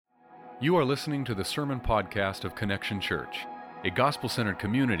You are listening to the sermon podcast of Connection Church, a gospel-centered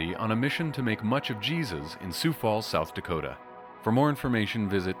community on a mission to make much of Jesus in Sioux Falls, South Dakota. For more information,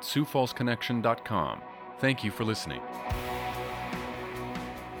 visit SiouxFallsConnection.com. Thank you for listening.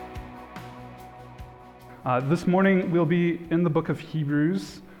 This morning we'll be in the book of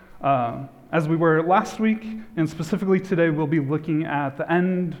Hebrews, as we were last week, and specifically today we'll be looking at the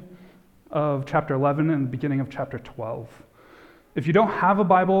end of chapter 11 and the beginning of chapter 12. If you don't have a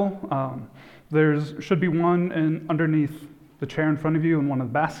Bible, there should be one underneath the chair in front of you in one of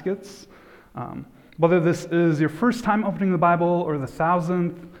the baskets. Whether this is your first time opening the Bible or the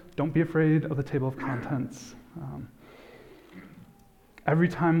 1,000th, don't be afraid of the table of contents. Every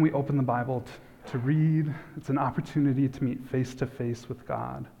time we open the Bible to read, it's an opportunity to meet face to face with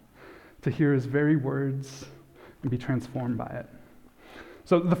God, to hear His very words and be transformed by it.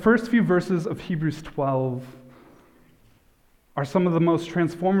 So the first few verses of Hebrews 12 are some of the most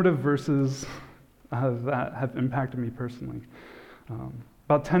transformative verses that have impacted me personally.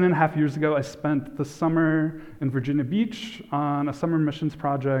 About 10 and a half years ago, I spent the summer in Virginia Beach on a summer missions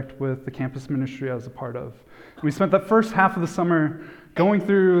project with the campus ministry I was a part of. We spent that first half of the summer going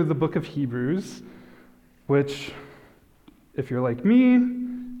through the book of Hebrews, which, if you're like me,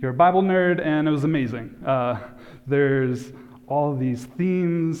 you're a Bible nerd, and it was amazing. There's all these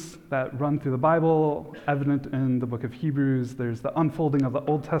themes that run through the Bible, evident in the book of Hebrews. There's the unfolding of the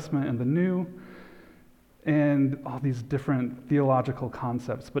Old Testament and the New, and all these different theological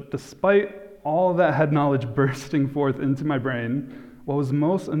concepts. But despite all that head knowledge bursting forth into my brain, what was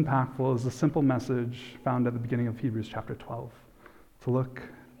most impactful is the simple message found at the beginning of Hebrews chapter 12, to look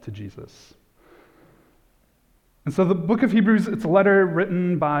to Jesus. And so the book of Hebrews, it's a letter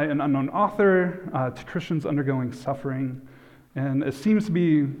written by an unknown author to Christians undergoing suffering. And it seems to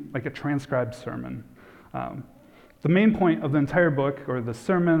be like a transcribed sermon. The main point of the entire book, or the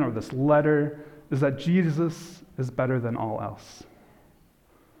sermon, or this letter, is that Jesus is better than all else.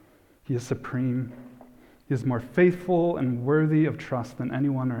 He is supreme. He is more faithful and worthy of trust than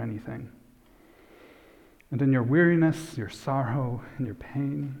anyone or anything. And in your weariness, your sorrow, and your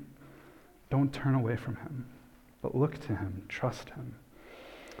pain, don't turn away from Him, but look to Him, trust Him.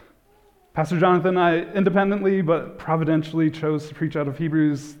 Pastor Jonathan and I independently but providentially chose to preach out of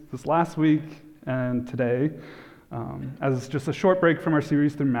Hebrews this last week and today as just a short break from our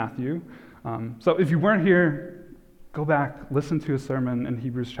series through Matthew. So if you weren't here, go back, listen to a sermon in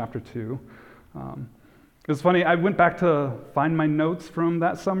Hebrews chapter 2. It was funny, I went back to find my notes from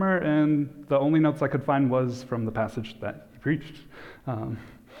that summer, and the only notes I could find was from the passage that he preached.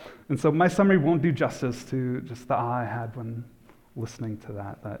 And so my summary won't do justice to just the awe I had when listening to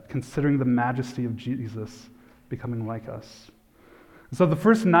that considering the majesty of Jesus becoming like us. And so the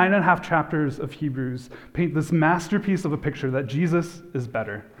first 9.5 chapters of Hebrews paint this masterpiece of a picture that Jesus is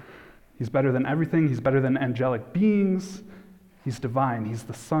better. He's better than everything. He's better than angelic beings. He's divine. He's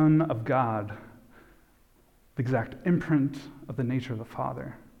the Son of God, the exact imprint of the nature of the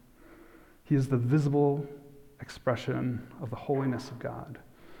Father. He is the visible expression of the holiness of God.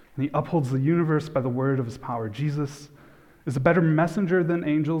 And He upholds the universe by the word of His power. Jesus is a better messenger than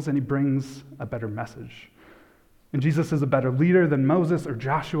angels, and He brings a better message. And Jesus is a better leader than Moses or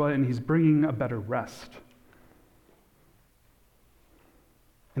Joshua, and He's bringing a better rest.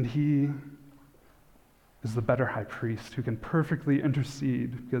 And He is the better high priest who can perfectly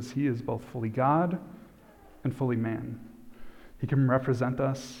intercede because He is both fully God and fully man. He can represent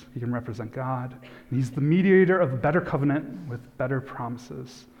us, He can represent God, and He's the mediator of a better covenant with better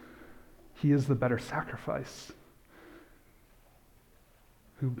promises. He is the better sacrifice,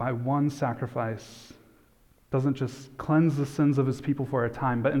 who by one sacrifice doesn't just cleanse the sins of His people for a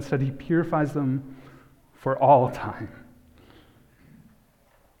time, but instead He purifies them for all time.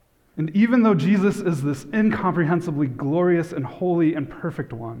 And even though Jesus is this incomprehensibly glorious and holy and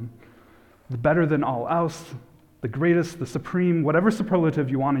perfect one, the better than all else, the greatest, the supreme, whatever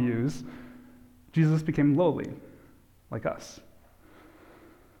superlative you want to use, Jesus became lowly, like us.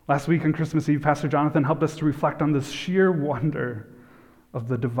 Last week on Christmas Eve, Pastor Jonathan helped us to reflect on this sheer wonder of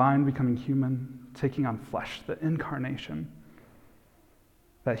the divine becoming human, taking on flesh, the incarnation,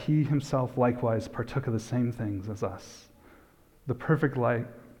 that He Himself likewise partook of the same things as us. The perfect light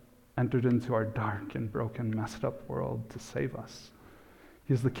entered into our dark and broken, messed up world to save us.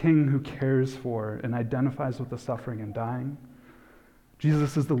 He is the King who cares for and identifies with the suffering and dying.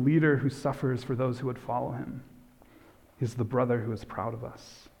 Jesus is the leader who suffers for those who would follow Him. He is the brother who is proud of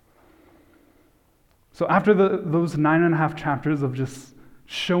us. So after those 9.5 chapters of just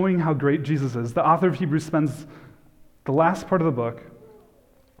showing how great Jesus is, the author of Hebrews spends the last part of the book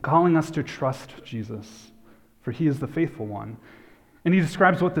calling us to trust Jesus, for He is the faithful one. And he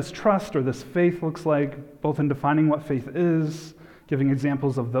describes what this trust or this faith looks like, both in defining what faith is, giving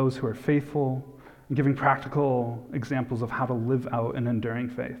examples of those who are faithful, and giving practical examples of how to live out an enduring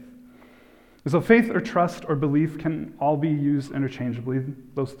faith. And so faith or trust or belief can all be used interchangeably.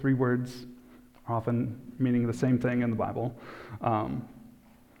 Those three words are often meaning the same thing in the Bible.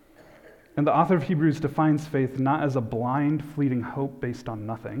 And the author of Hebrews defines faith not as a blind, fleeting hope based on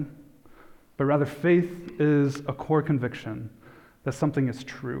nothing, but rather faith is a core conviction that something is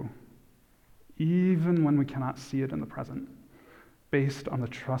true, even when we cannot see it in the present, based on the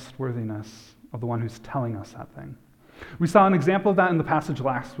trustworthiness of the one who's telling us that thing. We saw an example of that in the passage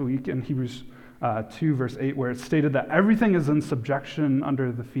last week in Hebrews 2, verse 8, where it stated that everything is in subjection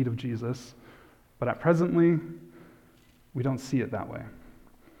under the feet of Jesus, but at presently, we don't see it that way.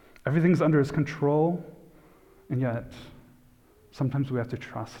 Everything's under his control, and yet sometimes we have to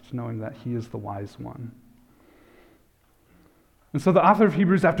trust knowing that he is the wise one. And so the author of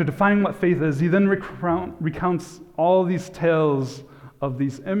Hebrews, after defining what faith is, he then recounts all these tales of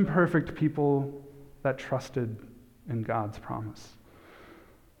these imperfect people that trusted in God's promise.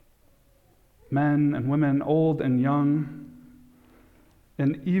 Men and women, old and young,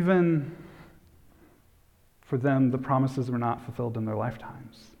 and even for them, the promises were not fulfilled in their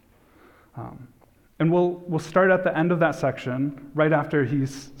lifetimes. And we'll start at the end of that section, right after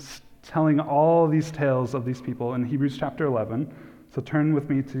he's telling all these tales of these people in Hebrews chapter 11. So turn with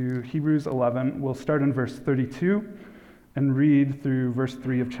me to Hebrews 11. We'll start in verse 32 and read through verse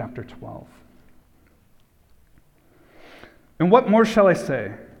 3 of chapter 12. And what more shall I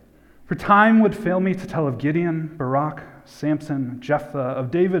say? For time would fail me to tell of Gideon, Barak, Samson, Jephthah,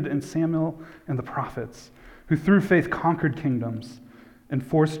 of David and Samuel and the prophets, who through faith conquered kingdoms,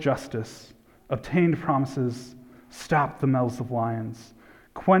 enforced justice, obtained promises, stopped the mouths of lions,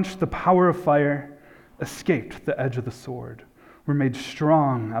 quenched the power of fire, escaped the edge of the sword, were made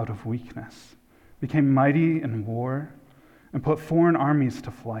strong out of weakness, became mighty in war, and put foreign armies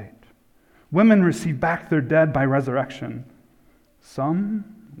to flight. Women received back their dead by resurrection. Some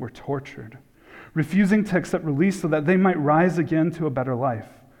were tortured, refusing to accept release so that they might rise again to a better life.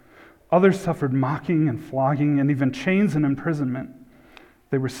 Others suffered mocking and flogging and even chains and imprisonment.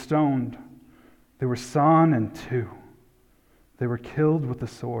 They were stoned. They were sawn in two. They were killed with the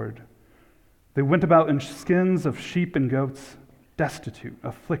sword. They went about in skins of sheep and goats, destitute,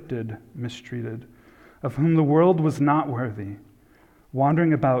 afflicted, mistreated, of whom the world was not worthy,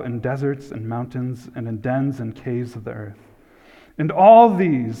 wandering about in deserts and mountains and in dens and caves of the earth. And all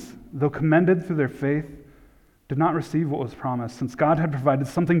these, though commended through their faith, did not receive what was promised, since God had provided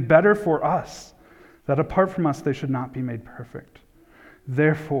something better for us, that apart from us they should not be made perfect.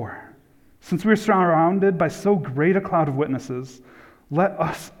 Therefore, since we are surrounded by so great a cloud of witnesses, let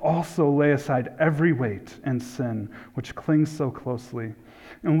us also lay aside every weight and sin which clings so closely,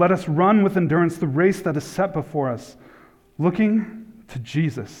 and let us run with endurance the race that is set before us, looking to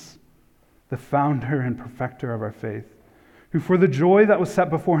Jesus, the founder and perfecter of our faith, who for the joy that was set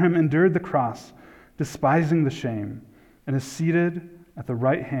before him endured the cross, despising the shame, and is seated at the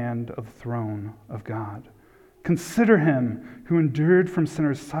right hand of the throne of God. Consider him who endured from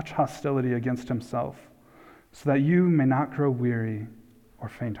sinners such hostility against himself, so that you may not grow weary or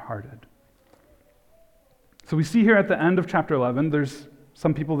faint-hearted. So we see here at the end of chapter 11, there's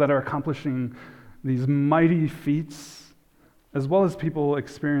some people that are accomplishing these mighty feats, as well as people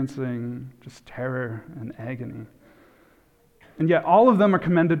experiencing just terror and agony. And yet all of them are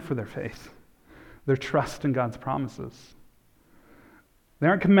commended for their faith, their trust in God's promises. They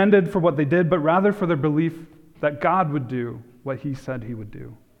aren't commended for what they did, but rather for their belief that God would do what he said he would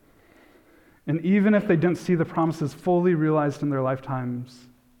do. And even if they didn't see the promises fully realized in their lifetimes,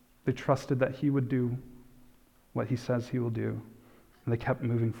 they trusted that he would do what he says he will do, and they kept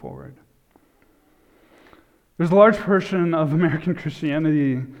moving forward. There's a large portion of American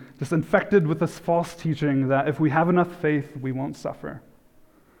Christianity just infected with this false teaching that if we have enough faith, we won't suffer,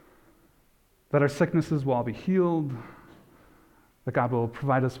 that our sicknesses will all be healed, that God will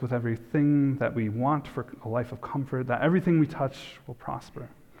provide us with everything that we want for a life of comfort, that everything we touch will prosper.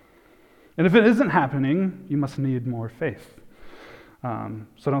 And if it isn't happening, you must need more faith.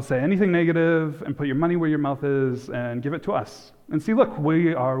 So don't say anything negative and put your money where your mouth is and give it to us. And see, look,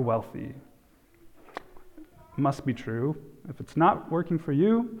 we are wealthy. Must be true. If it's not working for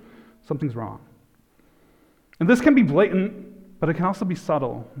you, something's wrong. And this can be blatant, but it can also be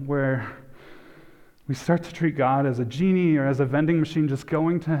subtle, where we start to treat God as a genie or as a vending machine, just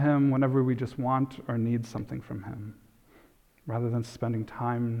going to him whenever we just want or need something from him, rather than spending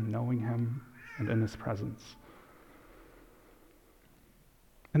time knowing him and in his presence.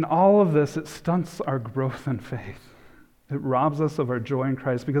 And all of this, it stunts our growth in faith. It robs us of our joy in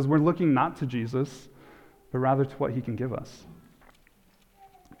Christ because we're looking not to Jesus, but rather to what he can give us.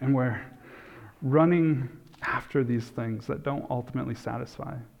 And we're running after these things that don't ultimately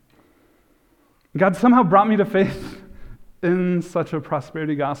satisfy. God somehow brought me to faith in such a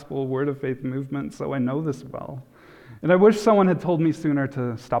prosperity gospel, word of faith movement, so I know this well. And I wish someone had told me sooner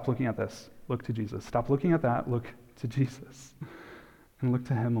to stop looking at this, look to Jesus. Stop looking at that, look to Jesus. And look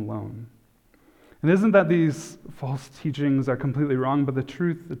to him alone. And isn't that these false teachings are completely wrong, but the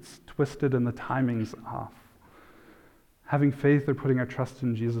truth, it's twisted and the timing's off. Having faith or putting our trust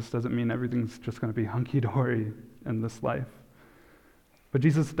in Jesus doesn't mean everything's just going to be hunky-dory in this life. But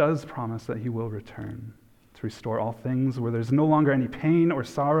Jesus does promise that he will return to restore all things where there's no longer any pain or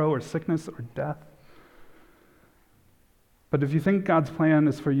sorrow or sickness or death. But if you think God's plan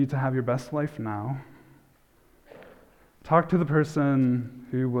is for you to have your best life now, talk to the person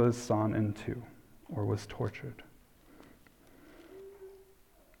who was sawn into or was tortured,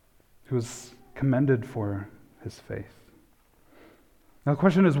 who was commended for his faith. Now the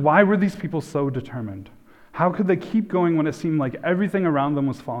question is, why were these people so determined? How could they keep going when it seemed like everything around them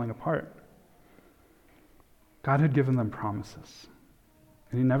was falling apart? God had given them promises,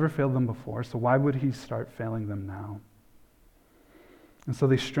 and he never failed them before, so why would he start failing them now? And so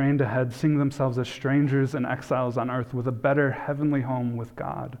they strained ahead, seeing themselves as strangers and exiles on earth with a better heavenly home with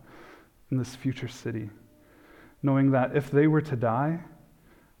God in this future city, knowing that if they were to die,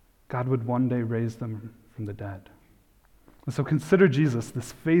 God would one day raise them from the dead. And so consider Jesus,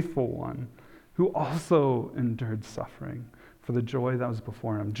 this faithful one, who also endured suffering for the joy that was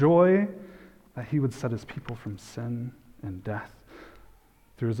before him. Joy that he would set his people from sin and death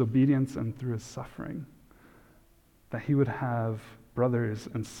through his obedience and through his suffering. That he would have brothers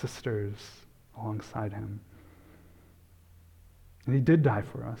and sisters alongside him. And he did die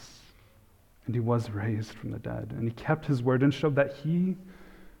for us. And he was raised from the dead. And he kept his word and showed that he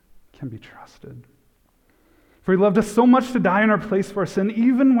can be trusted. For he loved us so much to die in our place for our sin,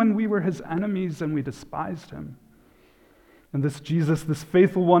 even when we were his enemies and we despised him. And this Jesus, this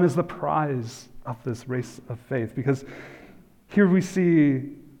faithful one, is the prize of this race of faith. Because here we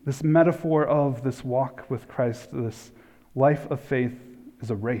see this metaphor of this walk with Christ, this life of faith is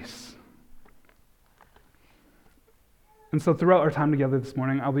a race. And so throughout our time together this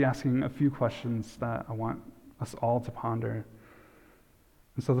morning, I'll be asking a few questions that I want us all to ponder.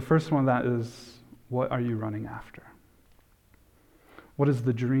 And so the first one of that is, what are you running after? What is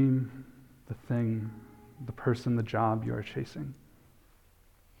the dream, the thing, the person, the job you are chasing?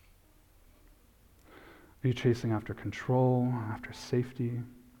 Are you chasing after control, after safety,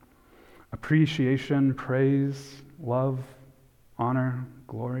 appreciation, praise, love, honor,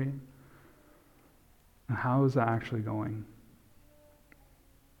 glory? And how is that actually going?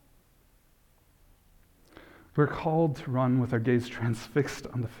 We're called to run with our gaze transfixed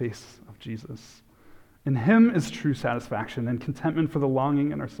on the face of Jesus. In him is true satisfaction and contentment for the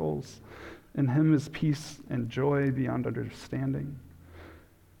longing in our souls. In him is peace and joy beyond understanding.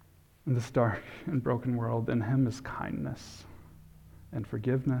 In this dark and broken world, in him is kindness and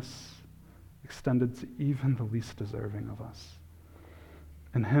forgiveness extended to even the least deserving of us.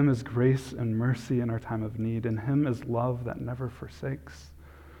 In him is grace and mercy in our time of need. In him is love that never forsakes,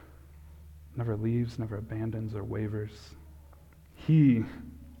 never leaves, never abandons or wavers. He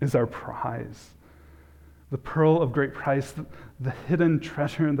is our prize, the pearl of great price, the hidden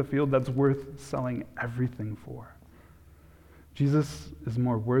treasure in the field that's worth selling everything for. Jesus is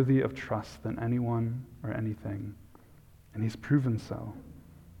more worthy of trust than anyone or anything, and he's proven so.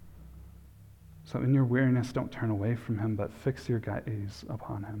 So in your weariness, don't turn away from him, but fix your gaze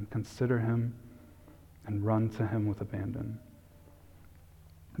upon him. Consider him and run to him with abandon.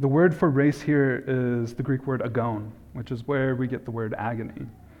 The word for race here is the Greek word agon, which is where we get the word agony.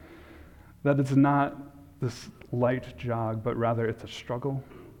 That it's not this light jog, but rather it's a struggle,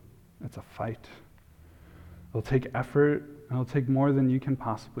 it's a fight. It'll take effort, and it'll take more than you can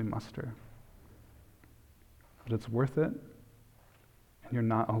possibly muster. But it's worth it, and you're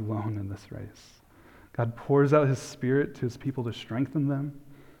not alone in this race. God pours out his Spirit to his people to strengthen them.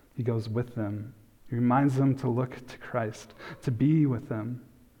 He goes with them. He reminds them to look to Christ, to be with them.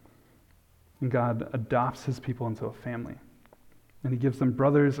 And God adopts his people into a family. And he gives them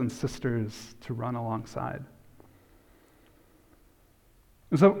brothers and sisters to run alongside.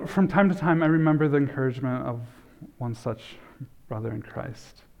 And so from time to time, I remember the encouragement of one such brother in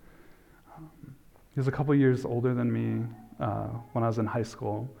Christ. He was a couple years older than me when I was in high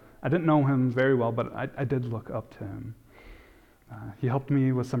school. I didn't know him very well, but I did look up to him. He helped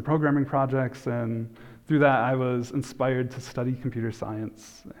me with some programming projects, and through that I was inspired to study computer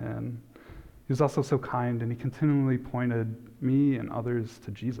science. And he He was also so kind, and he continually pointed me and others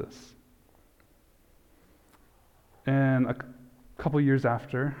to Jesus. And a couple years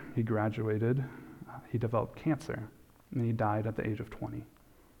after he graduated, he developed cancer, and he died at the age of 20.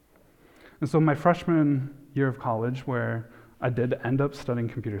 And so my freshman year of college, where I did end up studying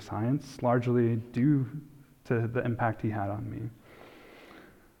computer science, largely due to the impact he had on me,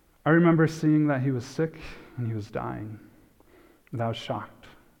 I remember seeing that he was sick and he was dying, and I was shocked.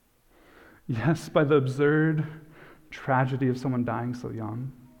 Yes, by the absurd tragedy of someone dying so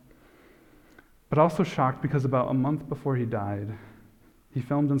young, but also shocked because about a month before he died, he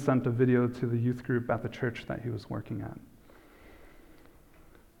filmed and sent a video to the youth group at the church that he was working at.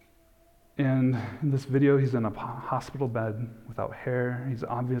 And in this video, he's in a hospital bed without hair. He's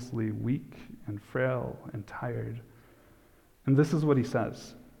obviously weak and frail and tired. And this is what he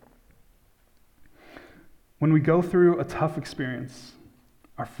says. When we go through a tough experience,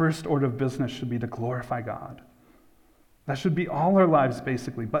 our first order of business should be to glorify God. That should be all our lives,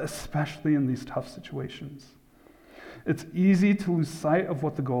 basically, but especially in these tough situations. It's easy to lose sight of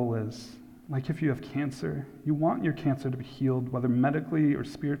what the goal is. Like if you have cancer, you want your cancer to be healed, whether medically or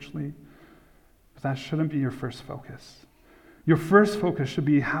spiritually, but that shouldn't be your first focus. Your first focus should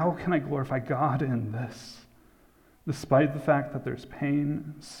be, how can I glorify God in this? Despite the fact that there's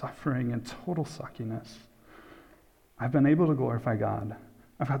pain, suffering, and total suckiness, I've been able to glorify God.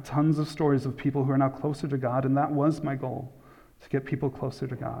 I've had tons of stories of people who are now closer to God, and that was my goal, to get people closer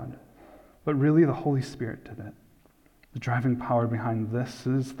to God. But really, the Holy Spirit did it. The driving power behind this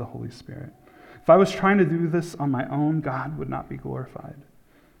is the Holy Spirit. If I was trying to do this on my own, God would not be glorified.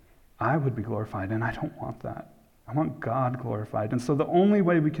 I would be glorified, and I don't want that. I want God glorified. And so the only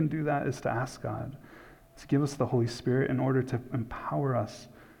way we can do that is to ask God to give us the Holy Spirit in order to empower us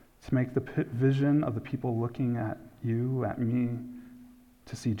to make the vision of the people looking at you, at me,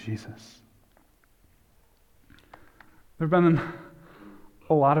 to see Jesus. There have been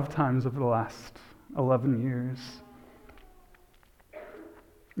a lot of times over the last 11 years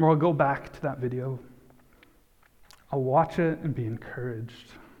where I'll go back to that video, I'll watch it and be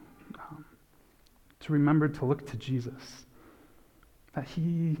encouraged to remember to look to Jesus, that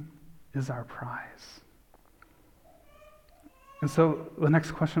he is our prize. And so the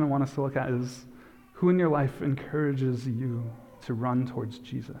next question I want us to look at is, who in your life encourages you to run towards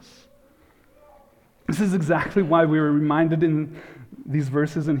Jesus? This is exactly why we were reminded in these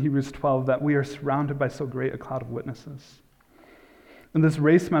verses in Hebrews 12 that we are surrounded by so great a cloud of witnesses. In this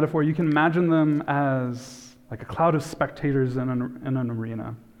race metaphor, you can imagine them as like a cloud of spectators in an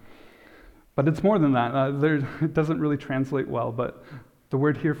arena. But it's more than that. It doesn't really translate well, but the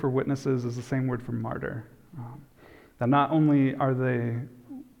word here for witnesses is the same word for martyr. That not only are they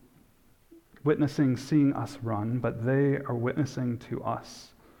witnessing, seeing us run, but they are witnessing to us.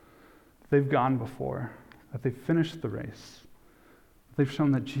 They've gone before, that they've finished the race. They've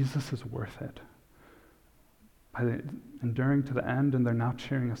shown that Jesus is worth it by enduring to the end, and they're now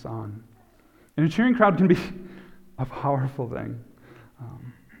cheering us on. And a cheering crowd can be a powerful thing.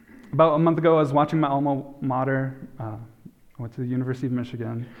 About a month ago, I was watching my alma mater. I went to the University of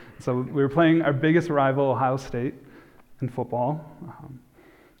Michigan. So we were playing our biggest rival, Ohio State, in football.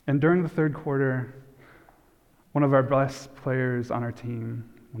 And during the third quarter, one of our best players on our team,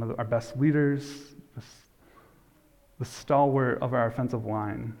 one of our best leaders, the stalwart of our offensive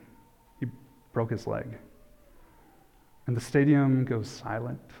line, he broke his leg. And the stadium goes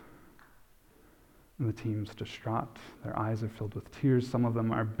silent. And the team's distraught. Their eyes are filled with tears. Some of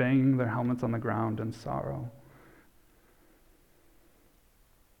them are banging their helmets on the ground in sorrow.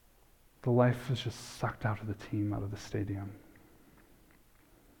 The life is just sucked out of the team, out of the stadium.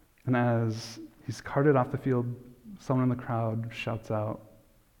 And as he's carted off the field, someone in the crowd shouts out,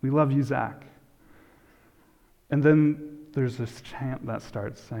 "We love you, Zach." And then there's this chant that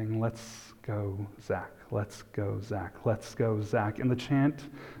starts saying, "Let's go, Zach. Let's go, Zach. Let's go, Zach." And the chant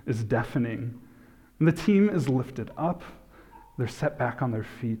is deafening. And the team is lifted up. They're set back on their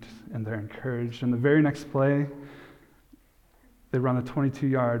feet, and they're encouraged. And the very next play, they run a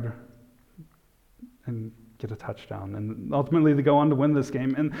 22-yard and get a touchdown. And ultimately, they go on to win this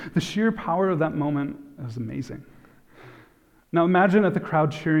game. And the sheer power of that moment is amazing. Now imagine that the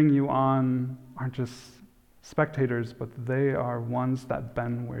crowd cheering you on aren't just spectators, but they are ones that have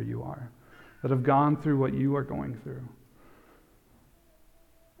been where you are, that have gone through what you are going through.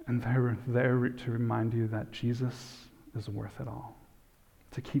 And they're there to remind you that Jesus is worth it all,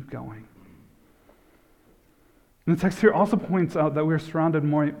 to keep going. And the text here also points out that we're surrounded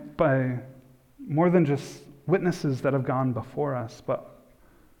by more than just witnesses that have gone before us, but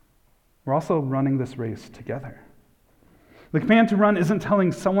we're also running this race together. The command to run isn't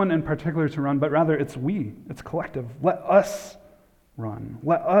telling someone in particular to run, but rather it's collective. Let us run.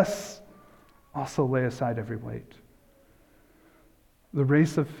 Let us also lay aside every weight. The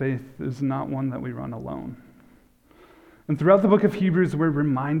race of faith is not one that we run alone. And throughout the book of Hebrews, we're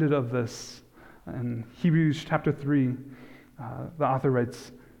reminded of this. In Hebrews chapter 3, the author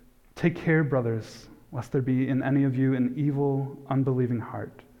writes, "Take care, brothers, lest there be in any of you an evil, unbelieving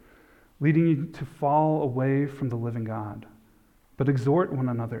heart, leading you to fall away from the living God. But exhort one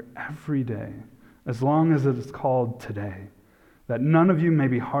another every day, as long as it is called today, that none of you may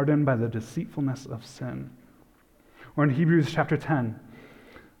be hardened by the deceitfulness of sin." Or in Hebrews chapter 10,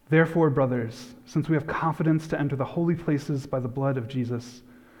 "Therefore, brothers, since we have confidence to enter the holy places by the blood of Jesus,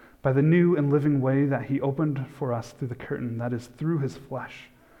 by the new and living way that he opened for us through the curtain, that is, through his flesh,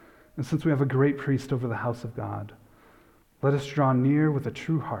 and since we have a great priest over the house of God, let us draw near with a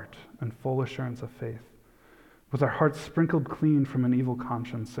true heart and full assurance of faith, with our hearts sprinkled clean from an evil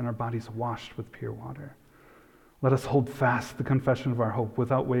conscience and our bodies washed with pure water. Let us hold fast the confession of our hope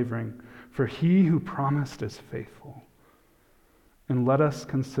without wavering, for he who promised is faithful. And let us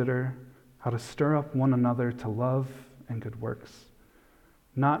consider how to stir up one another to love and good works,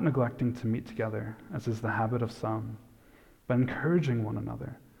 not neglecting to meet together, as is the habit of some, but encouraging one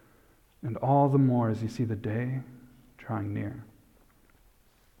another, and all the more as you see the day drawing near."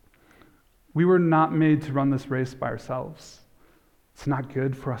 We were not made to run this race by ourselves. It's not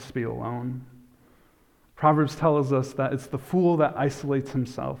good for us to be alone. Proverbs tells us that it's the fool that isolates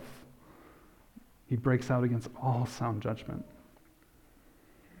himself. He breaks out against all sound judgment.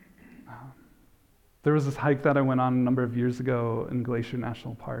 There was this hike that I went on a number of years ago in Glacier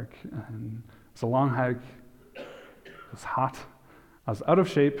National Park, and it was a long hike. It was hot. I was out of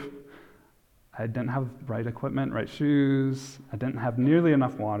shape. I didn't have right equipment, right shoes. I didn't have nearly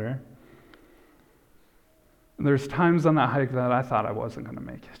enough water. There's times on that hike that I thought I wasn't going to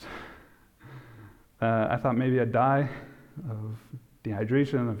make it. I thought maybe I'd die of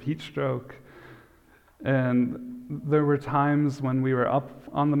dehydration, of heat stroke. And there were times when we were up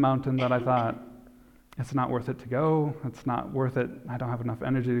on the mountain that I thought, it's not worth it to go. It's not worth it. I don't have enough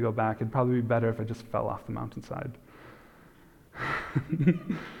energy to go back. It'd probably be better if I just fell off the mountainside.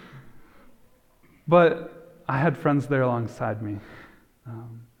 But I had friends there alongside me.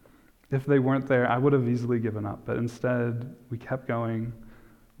 If they weren't there, I would have easily given up. But instead, we kept going.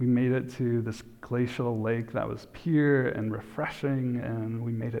 We made it to this glacial lake that was pure and refreshing, and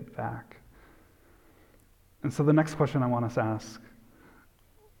we made it back. And so the next question I want us to ask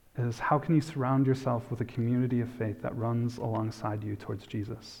is, how can you surround yourself with a community of faith that runs alongside you towards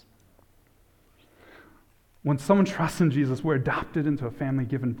Jesus? When someone trusts in Jesus, we're adopted into a family,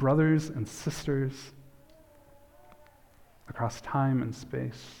 given brothers and sisters across time and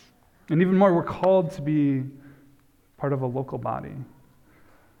space. And even more, we're called to be part of a local body,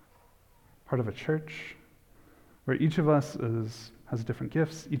 part of a church, where each of us has different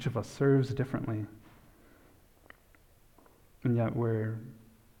gifts, each of us serves differently, and yet we're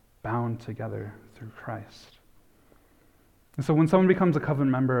bound together through Christ. And so when someone becomes a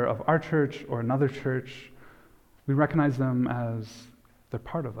covenant member of our church or another church, we recognize them as they're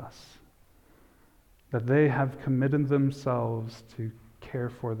part of us, that they have committed themselves to care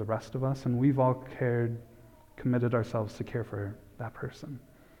for the rest of us, and we've all committed ourselves to care for that person.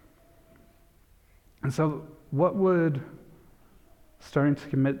 And so what would starting to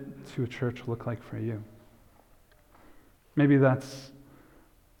commit to a church look like for you? Maybe that's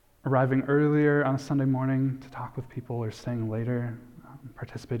arriving earlier on a Sunday morning to talk with people, or staying later,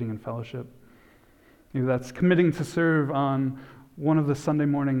 participating in fellowship. Maybe that's committing to serve on one of the Sunday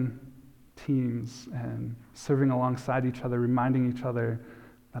morning teams and serving alongside each other, reminding each other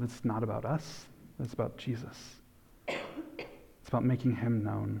that it's not about us, it's about Jesus. It's about making him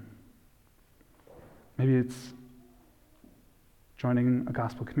known. Maybe it's joining a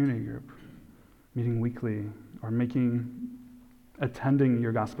gospel community group, meeting weekly, or attending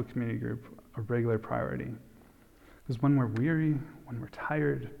your gospel community group a regular priority. Because when we're weary, when we're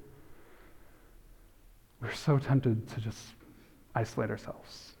tired, we're so tempted to just isolate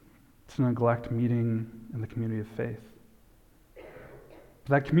ourselves, to neglect meeting in the community of faith. But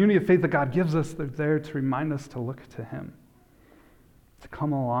that community of faith that God gives us, they're there to remind us to look to him, to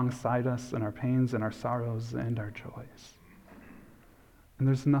come alongside us in our pains and our sorrows and our joys. And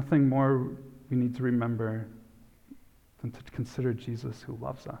there's nothing more we need to remember than to consider Jesus, who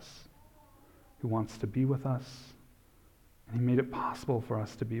loves us, who wants to be with us, and he made it possible for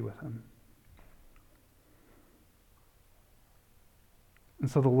us to be with him. And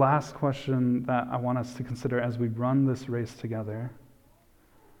so the last question that I want us to consider as we run this race together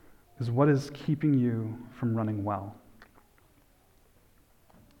is, what is keeping you from running well?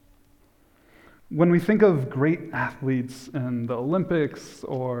 When we think of great athletes in the Olympics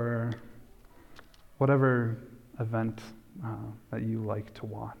or whatever event that you like to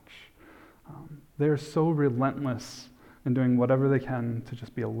watch, they're so relentless in doing whatever they can to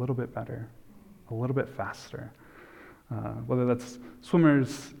just be a little bit better, a little bit faster. Whether that's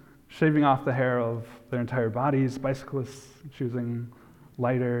swimmers shaving off the hair of their entire bodies, bicyclists choosing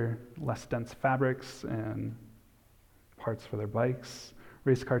lighter, less dense fabrics and parts for their bikes,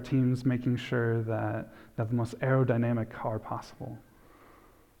 race car teams making sure that they have the most aerodynamic car possible.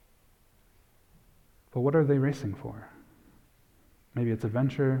 But what are they racing for? Maybe it's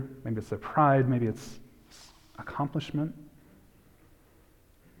adventure, maybe it's their pride, maybe it's accomplishment,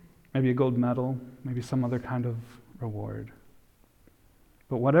 maybe a gold medal, maybe some other kind of reward.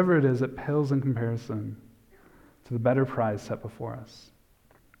 But whatever it is, it pales in comparison to the better prize set before us.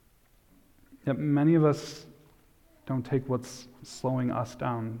 Yet many of us don't take what's slowing us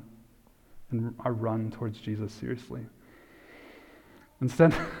down in our run towards Jesus seriously.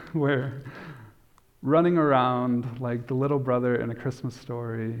 Instead, we're running around like the little brother in A Christmas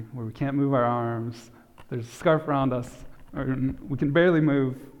Story, where we can't move our arms, there's a scarf around us, or we can barely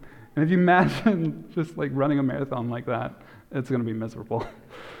move. And if you imagine just like running a marathon like that, it's going to be miserable.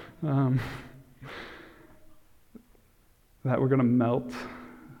 That we're going to melt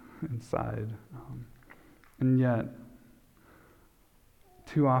inside. And yet,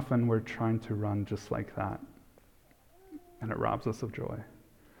 too often we're trying to run just like that, and it robs us of joy.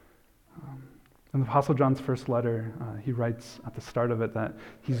 In the Apostle John's first letter, he writes at the start of it that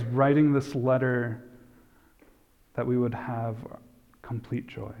he's writing this letter that we would have complete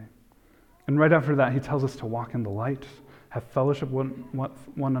joy. And right after that, he tells us to walk in the light, have fellowship with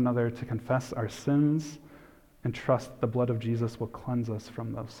one another, to confess our sins, and trust the blood of Jesus will cleanse us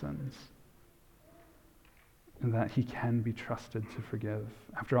from those sins. And that he can be trusted to forgive.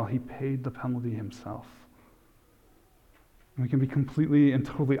 After all, he paid the penalty himself. And we can be completely and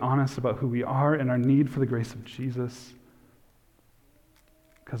totally honest about who we are and our need for the grace of Jesus,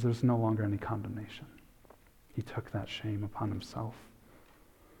 because there's no longer any condemnation. He took that shame upon himself.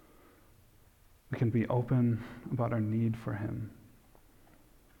 We can be open about our need for him.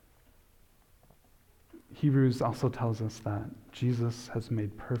 Hebrews also tells us that Jesus has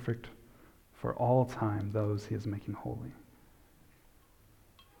made perfect for all time those he is making holy.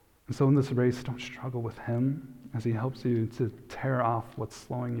 And so in this race, don't struggle with him as he helps you to tear off what's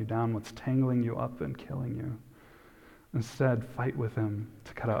slowing you down, what's tangling you up and killing you. Instead, fight with him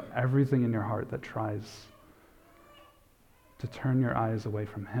to cut out everything in your heart that tries to turn your eyes away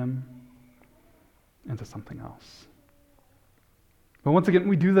from him into something else. But once again,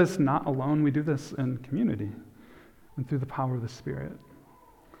 we do this not alone. We do this in community and through the power of the Spirit.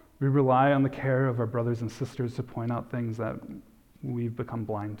 We rely on the care of our brothers and sisters to point out things that we've become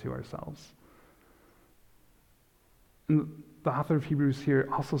blind to ourselves. And the author of Hebrews here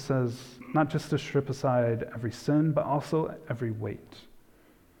also says not just to strip aside every sin, but also every weight.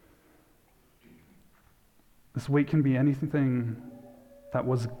 This weight can be anything that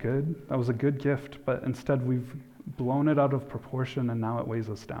was good, that was a good gift, but instead we've blown it out of proportion and now it weighs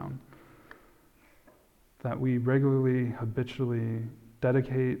us down. That we regularly, habitually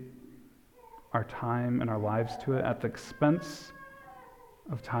dedicate our time and our lives to it at the expense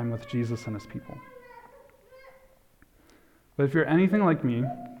of time with Jesus and his people. But if you're anything like me,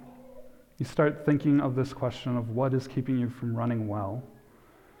 you start thinking of this question of what is keeping you from running well.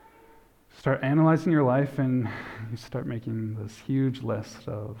 Start analyzing your life and you start making this huge list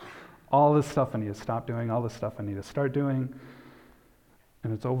of all this stuff I need to stop doing, all this stuff I need to start doing,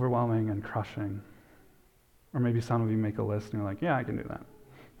 and it's overwhelming and crushing. Or maybe some of you make a list and you're like, yeah, I can do that.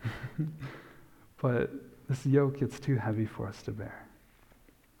 But this yoke gets too heavy for us to bear.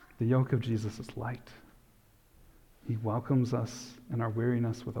 The yoke of Jesus is light. He welcomes us in our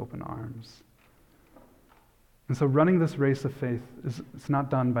weariness with open arms. And so running this race of faith it's not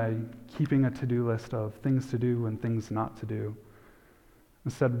done by keeping a to-do list of things to do and things not to do.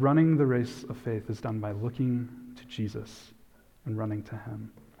 Instead, running the race of faith is done by looking to Jesus and running to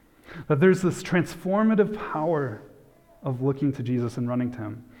him. That there's this transformative power of looking to Jesus and running to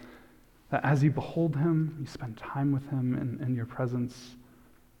him. That as you behold him, you spend time with him in your presence,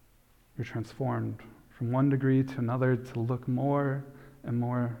 you're transformed from one degree to another to look more and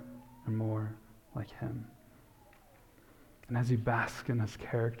more and more like him. And as you bask in his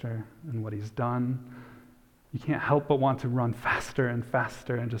character and what he's done, you can't help but want to run faster and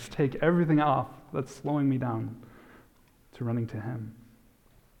faster and just take everything off that's slowing me down to running to him.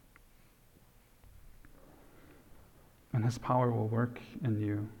 And his power will work in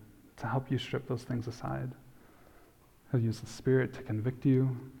you to help you strip those things aside. He'll use the Spirit to convict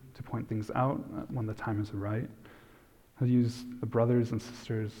you, to point things out when the time is right. He'll use the brothers and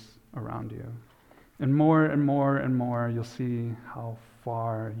sisters around you. And more and more and more, you'll see how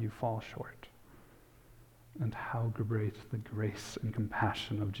far you fall short and how great the grace and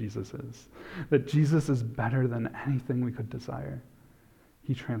compassion of Jesus is. That Jesus is better than anything we could desire.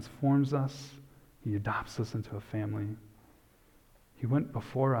 He transforms us. He adopts us into a family. He went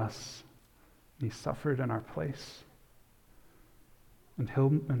before us, and he suffered in our place. And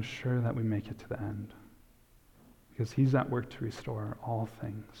he'll ensure that we make it to the end, because he's at work to restore all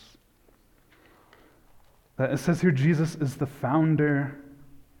things. That it says here, Jesus is the founder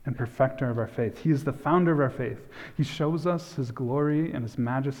and perfecter of our faith. He is the founder of our faith. He shows us his glory and his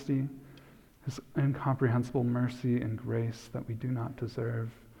majesty, his incomprehensible mercy and grace that we do not deserve.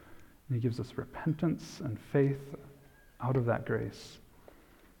 And he gives us repentance and faith out of that grace.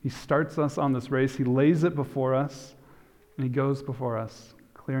 He starts us on this race. He lays it before us, and he goes before us,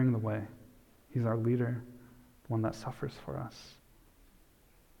 clearing the way. He's our leader, the one that suffers for us.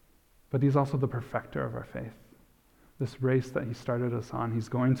 But he's also the perfecter of our faith. This race that he started us on, he's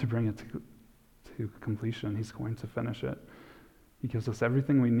going to bring it to completion. He's going to finish it. He gives us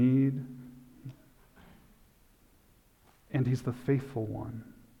everything we need. And he's the faithful one,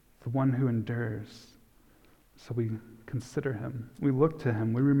 the one who endures. So we consider him. We look to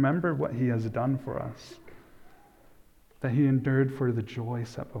him. We remember what he has done for us, that he endured for the joy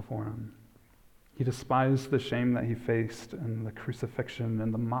set before him. He despised the shame that he faced and the crucifixion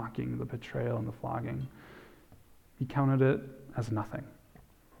and the mocking, the betrayal and the flogging. He counted it as nothing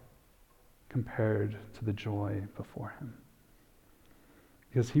compared to the joy before him.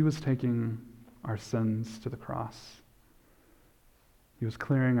 Because he was taking our sins to the cross. He was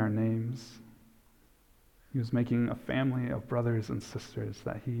clearing our names. He was making a family of brothers and sisters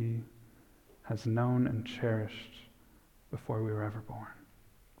that he has known and cherished before we were ever born.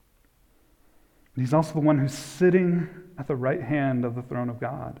 And he's also the one who's sitting at the right hand of the throne of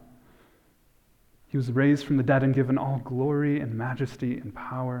God. He was raised from the dead and given all glory and majesty and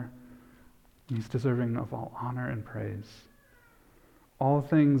power. And he's deserving of all honor and praise. All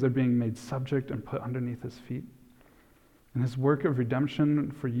things are being made subject and put underneath his feet. And his work of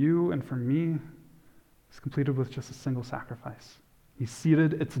redemption for you and for me is completed with just a single sacrifice. He's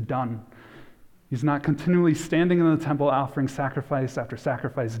seated, it's done. He's not continually standing in the temple offering sacrifice after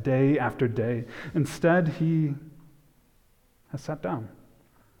sacrifice, day after day. Instead, he has sat down.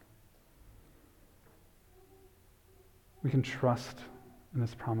 We can trust in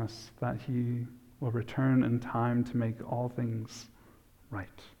his promise that he will return in time to make all things right.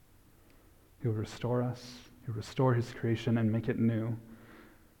 He will restore us. He will restore his creation and make it new.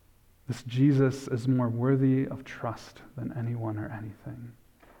 This Jesus is more worthy of trust than anyone or anything.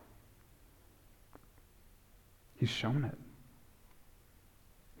 He's shown it.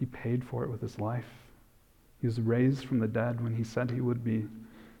 He paid for it with his life. He was raised from the dead when he said he would be.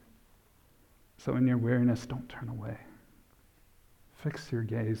 So in your weariness, don't turn away. Fix your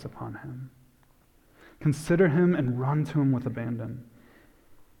gaze upon him. Consider him and run to him with abandon.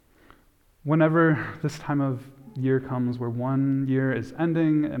 Whenever this time of year comes where one year is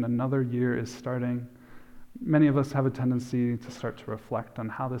ending and another year is starting, many of us have a tendency to start to reflect on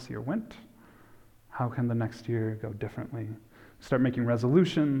how this year went. How can the next year go differently? Start making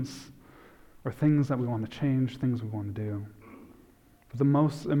resolutions or things that we want to change, things we want to do. But the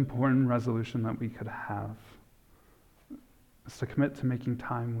most important resolution that we could have is to commit to making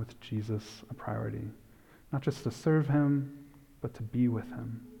time with Jesus a priority. Not just to serve him, but to be with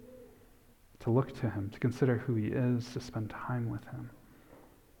him. To look to him, to consider who he is, to spend time with him.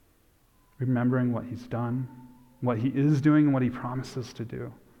 Remembering what he's done, what he is doing, and what he promises to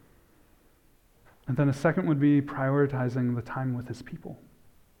do. And then a second would be prioritizing the time with his people.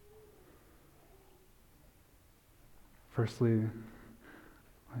 Firstly,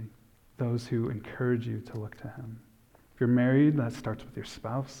 those who encourage you to look to him. If you're married, that starts with your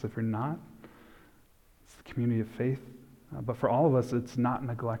spouse. If you're not, it's the community of faith. But for all of us, it's not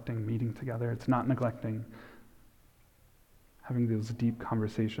neglecting meeting together. It's not neglecting having those deep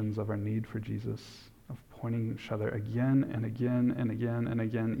conversations of our need for Jesus, of pointing each other again and again and again and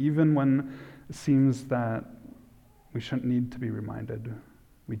again, even when it seems that we shouldn't need to be reminded,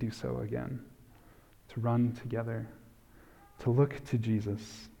 we do so again. To run together, to look to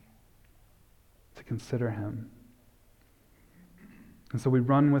Jesus, to consider him. And so we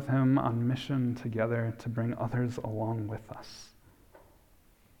run with him on mission together to bring others along with us.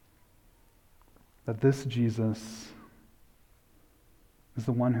 That this Jesus is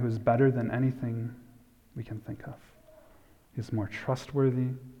the one who is better than anything we can think of. He is more trustworthy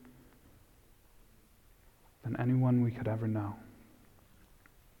than anyone we could ever know.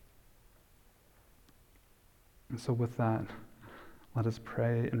 And so with that, let us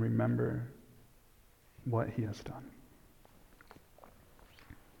pray and remember what he has done.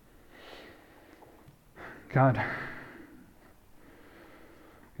 God,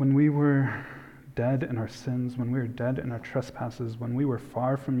 when we were dead in our sins, when we were dead in our trespasses, when we were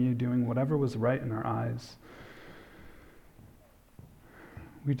far from you doing whatever was right in our eyes,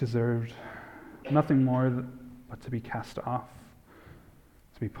 we deserved nothing more but to be cast off,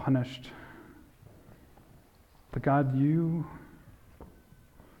 to be punished. But God, you,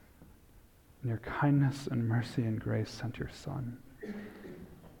 in your kindness and mercy and grace, sent your Son. You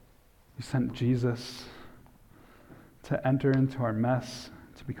sent Jesus to enter into our mess,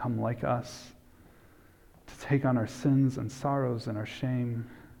 to become like us, to take on our sins and sorrows and our shame,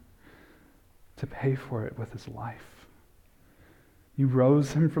 to pay for it with his life. You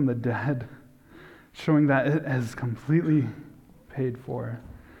rose him from the dead, showing that it is completely paid for.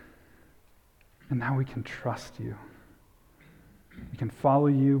 And now we can trust you. We can follow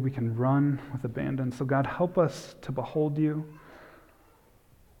you. We can run with abandon. So God, help us to behold you.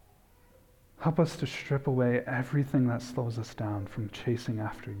 Help us to strip away everything that slows us down from chasing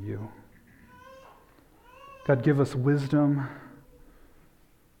after you. God, give us wisdom.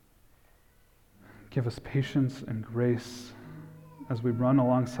 Give us patience and grace as we run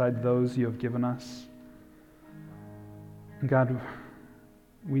alongside those you have given us. And God,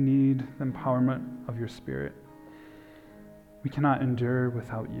 we need the empowerment of your Spirit. We cannot endure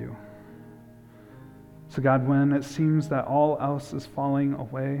without you. So God, when it seems that all else is falling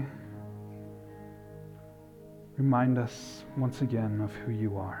away, remind us once again of who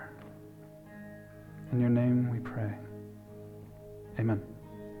you are. In your name we pray. Amen.